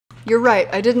You're right,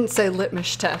 I didn't say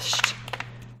litmus test.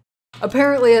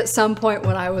 Apparently at some point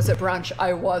when I was at brunch,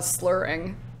 I was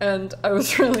slurring. And I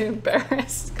was really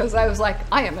embarrassed, because I was like,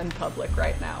 I am in public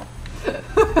right now.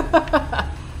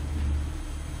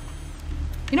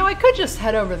 You know, I could just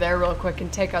head over there real quick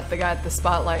and take out the guy at the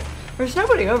spotlight. There's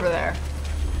nobody over there.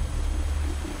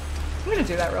 I'm gonna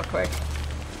do that real quick.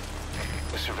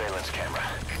 The surveillance camera.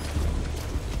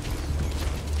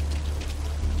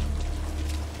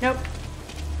 Nope.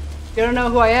 You don't know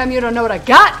who I am, you don't know what I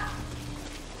got!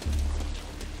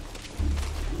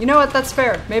 You know what, that's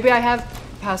fair. Maybe I have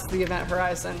passed the event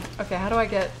horizon. Okay, how do I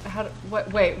get,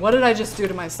 wait, what did I just do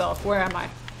to myself? Where am I?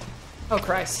 Oh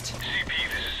Christ. CP, this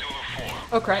is Zulu 4.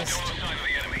 Oh Christ. Still on side of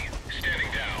the enemy.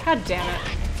 Standing down. God damn it.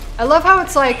 I love how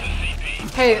it's like,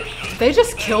 hey, they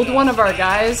just killed one of our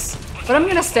guys, but I'm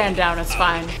gonna stand down, it's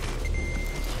fine.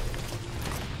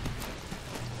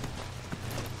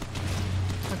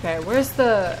 Okay, where's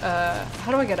the,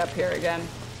 how do I get up here again?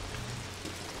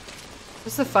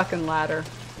 Where's the fucking ladder?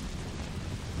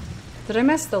 Did I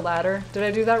miss the ladder? Did I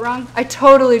do that wrong? I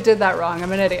totally did that wrong.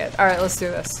 I'm an idiot. Alright, let's do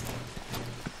this.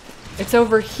 It's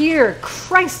over here.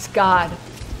 Christ God.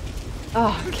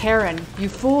 Oh, Karin, you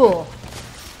fool.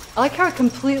 I like how I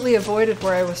completely avoided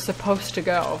where I was supposed to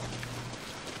go.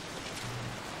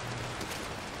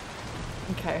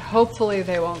 Okay, hopefully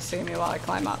they won't see me while I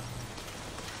climb up.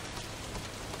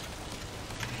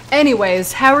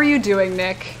 Anyways, how are you doing,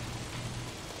 Nick?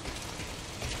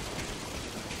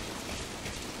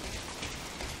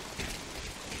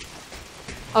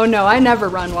 Oh no, I never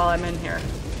run while I'm in here.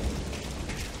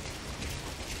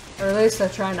 Or at least I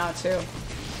try not to.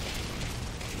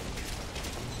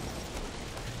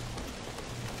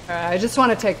 Alright, I just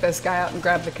want to take this guy out and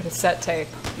grab the cassette tape.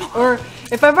 Or,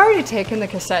 if I've already taken the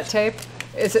cassette tape,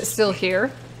 is it still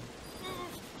here?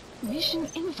 Mission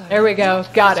info. There we go,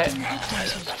 got it.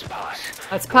 Let's pause.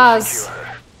 Let's pause.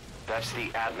 Secure. That's the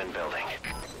admin building.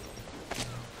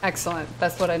 Excellent,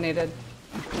 that's what I needed.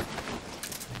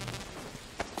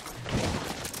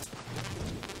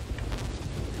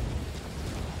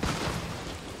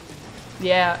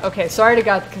 Yeah, okay, so I already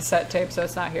got the cassette tape, so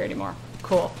it's not here anymore.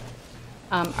 Cool.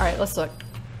 Alright, let's look.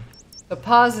 The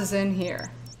pause is in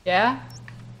here. Yeah?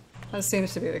 That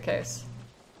seems to be the case.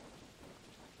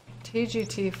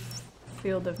 TGT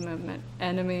field of movement.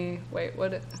 Enemy. Wait,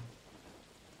 what it.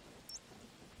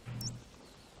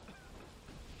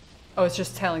 Oh, it's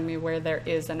just telling me where there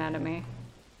is an enemy.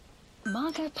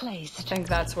 Marker placed. I think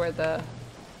that's where the.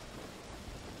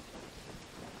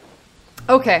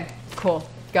 Okay, cool.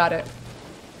 Got it.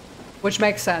 Which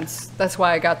makes sense. That's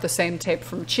why I got the same tape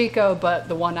from Chico, but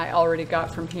the one I already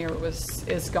got from here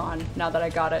is gone now that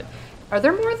I got it. Are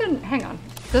there more than, hang on.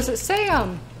 Does it say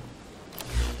how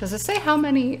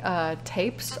many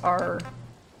tapes are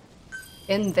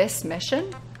in this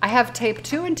mission? I have tape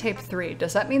 2 and tape 3.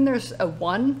 Does that mean there's a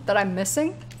 1 that I'm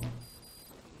missing?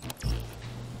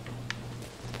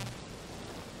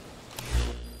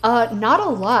 Not a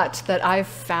lot that I've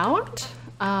found.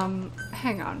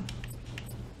 Hang on.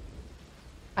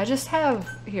 I just have,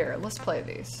 here, let's play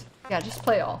these. Yeah, just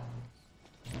play all.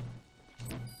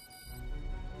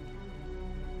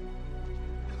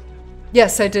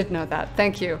 Yes, I did know that.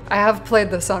 Thank you. I have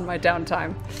played this on my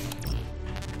downtime.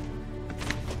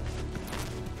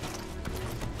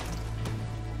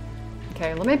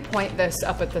 Okay, let me point this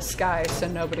up at the sky so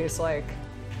nobody's like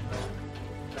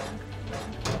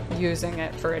using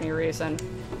it for any reason.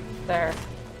 There.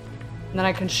 And then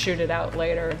I can shoot it out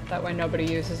later. That way nobody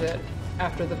uses it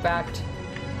after the fact.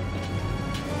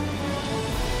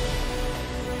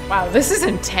 Wow, this is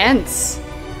intense.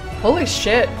 Holy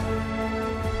shit.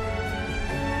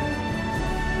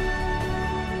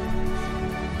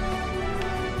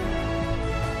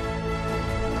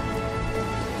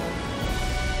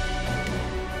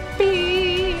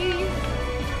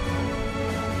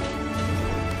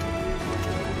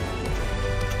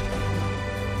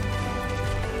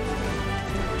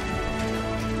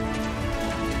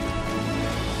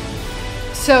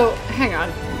 So, hang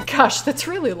on. Gosh, that's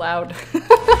really loud.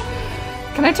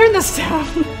 Can I turn this down?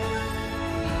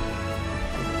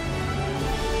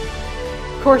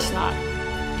 Of course not.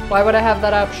 Why would I have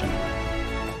that option?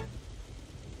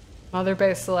 Mother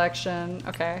base selection.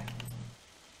 Okay.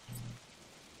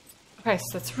 Okay, so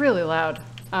that's really loud.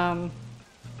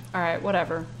 Alright,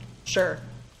 whatever. Sure.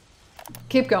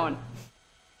 Keep going.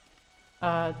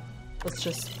 Let's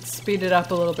just speed it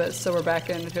up a little bit so we're back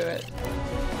into it.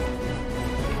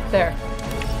 There.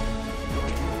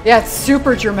 Yeah, it's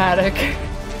super dramatic.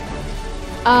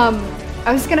 I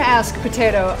was gonna ask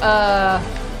Potato,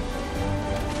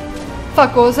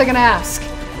 fuck, what was I gonna ask?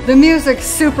 The music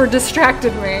super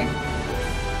distracted me.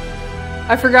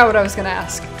 I forgot what I was gonna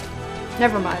ask.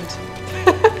 Never mind.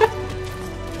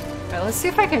 Alright, let's see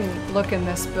if I can look in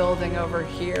this building over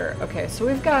here. Okay, so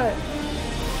we've got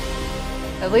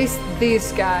at least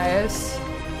these guys.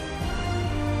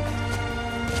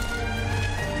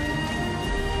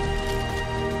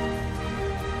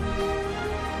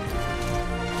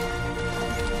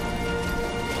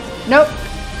 Nope.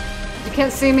 You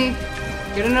can't see me.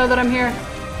 You don't know that I'm here.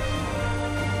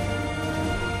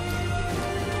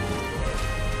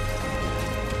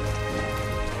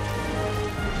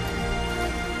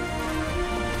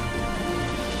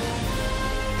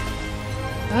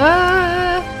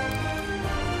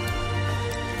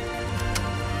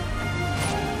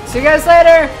 See you guys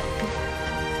later!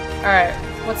 Alright,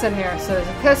 what's in here? So there's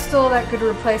a pistol that could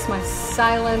replace my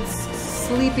silenced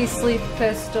sleepy sleep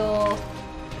pistol.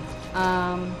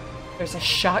 There's a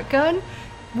shotgun?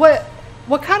 What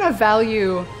kind of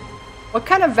value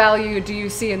do you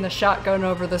see in the shotgun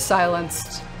over the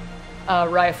silenced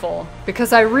rifle?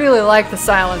 Because I really like the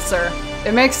silencer.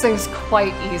 It makes things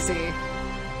quite easy.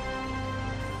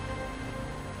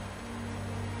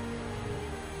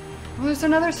 Well, there's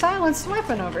another silenced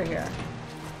weapon over here.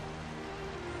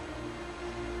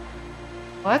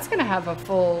 Well, that's gonna have a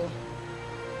full...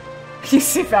 You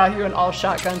see value in all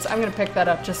shotguns. I'm gonna pick that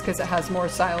up just because it has more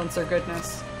silencer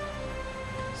goodness.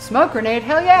 Smoke grenade,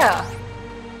 hell yeah!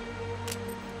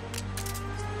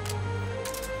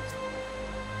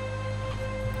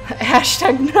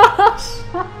 Hashtag no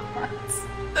shots.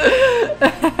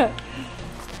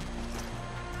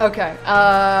 Okay,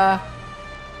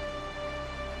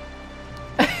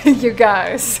 you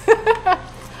guys.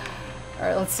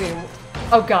 Alright, let's see.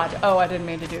 Oh god, oh, I didn't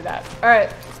mean to do that.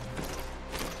 Alright.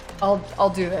 I'll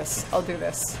do this. I'll do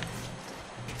this.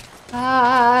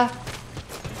 I'll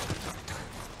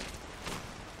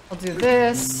do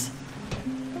this.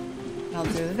 I'll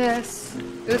do this.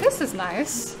 Ooh, this is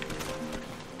nice.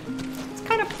 It's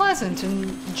kind of pleasant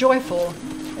and joyful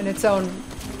in its own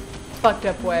fucked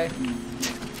up way.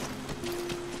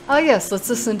 Oh yes, let's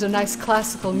listen to nice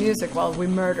classical music while we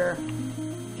murder.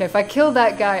 Okay, if I kill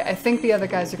that guy, I think the other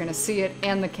guys are gonna see it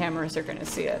and the cameras are gonna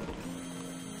see it.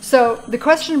 So the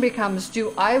question becomes,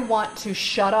 do I want to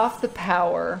shut off the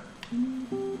power?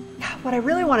 What I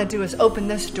really want to do is open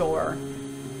this door.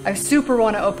 I super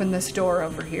want to open this door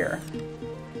over here.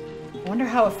 I wonder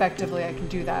how effectively I can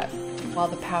do that while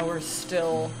the power's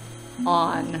still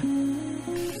on.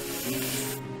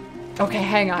 Okay,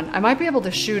 hang on. I might be able to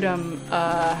shoot him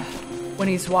when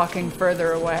he's walking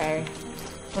further away.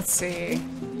 Let's see.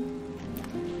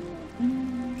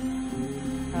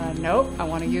 Nope, I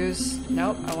want to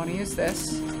use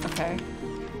this. Okay.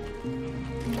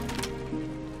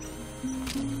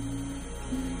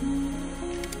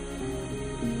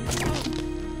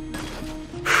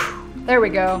 There we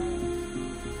go.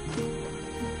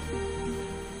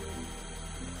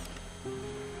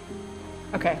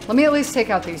 Okay, let me at least take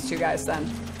out these two guys then.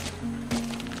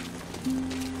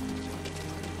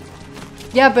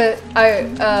 Yeah, but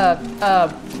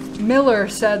Miller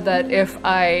said that if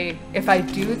I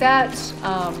do that,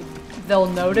 they'll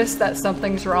notice that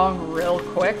something's wrong real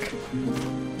quick,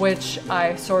 which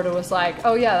I sort of was like,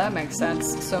 oh yeah, that makes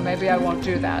sense, so maybe I won't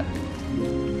do that.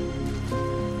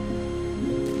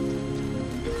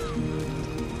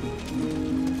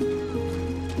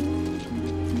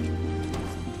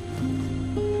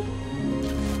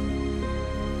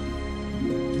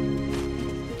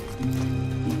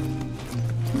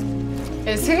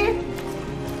 Is he?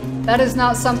 That is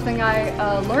not something I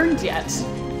learned yet. Spit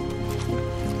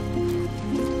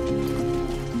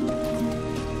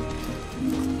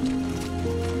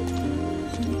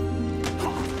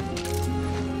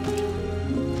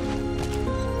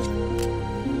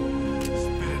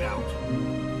it out.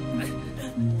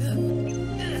 The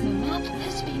map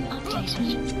has been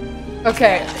updated.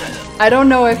 Okay, I don't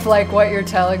know if like what you're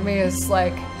telling me is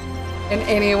like in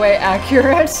any way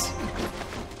accurate.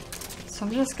 So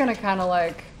I'm just gonna kind of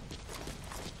like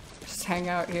just hang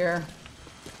out here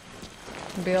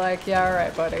and be like, yeah, all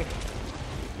right, buddy.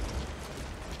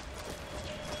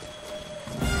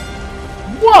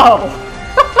 Whoa!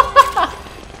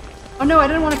 Oh no, I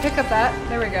didn't want to pick up that.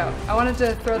 There we go. I wanted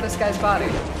to throw this guy's body.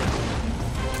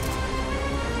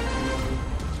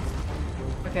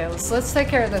 Okay, let's take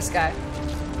care of this guy.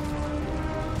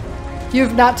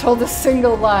 You've not told a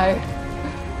single lie.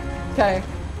 Okay.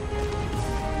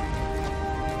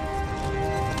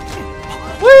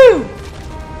 Woo!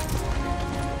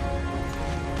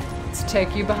 Let's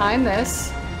take you behind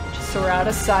this, just so we're out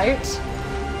of sight.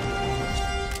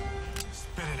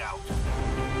 Spit it out.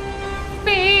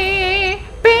 Be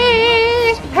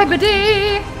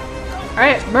Boobity!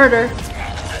 Alright, murder.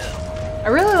 I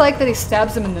really like that he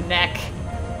stabs him in the neck.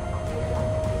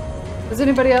 Is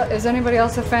anybody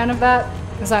else a fan of that?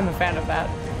 Because I'm a fan of that.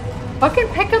 Fucking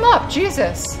pick him up,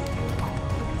 Jesus!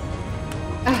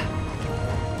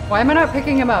 Why am I not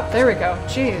picking him up? There we go.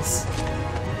 Jeez.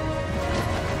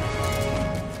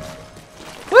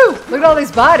 Woo! Look at all these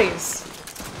bodies!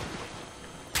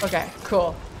 Okay,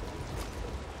 cool.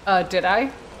 Did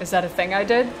I? Is that a thing I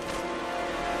did?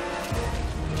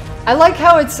 I like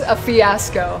how it's a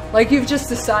fiasco. Like you've just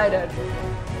decided.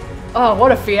 Oh,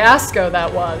 what a fiasco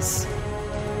that was.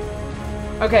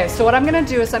 Okay, so what I'm gonna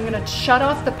do is I'm gonna shut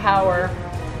off the power.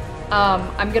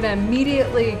 I'm gonna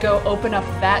immediately go open up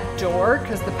that door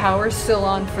because the power's still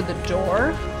on for the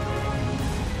door.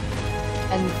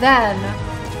 And then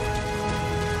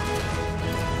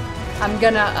I'm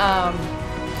gonna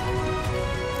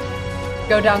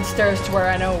go downstairs to where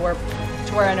I know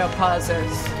pause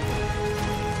is.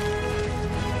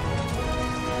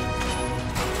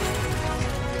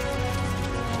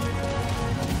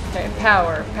 Okay,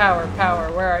 power,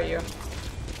 where are you?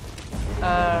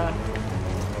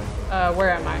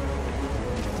 Where am I?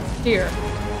 Here.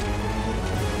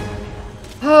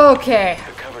 Okay.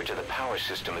 The cover to the power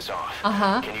system is off.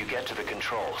 Uh-huh. Can you get to the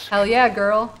controls? Hell yeah,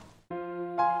 girl.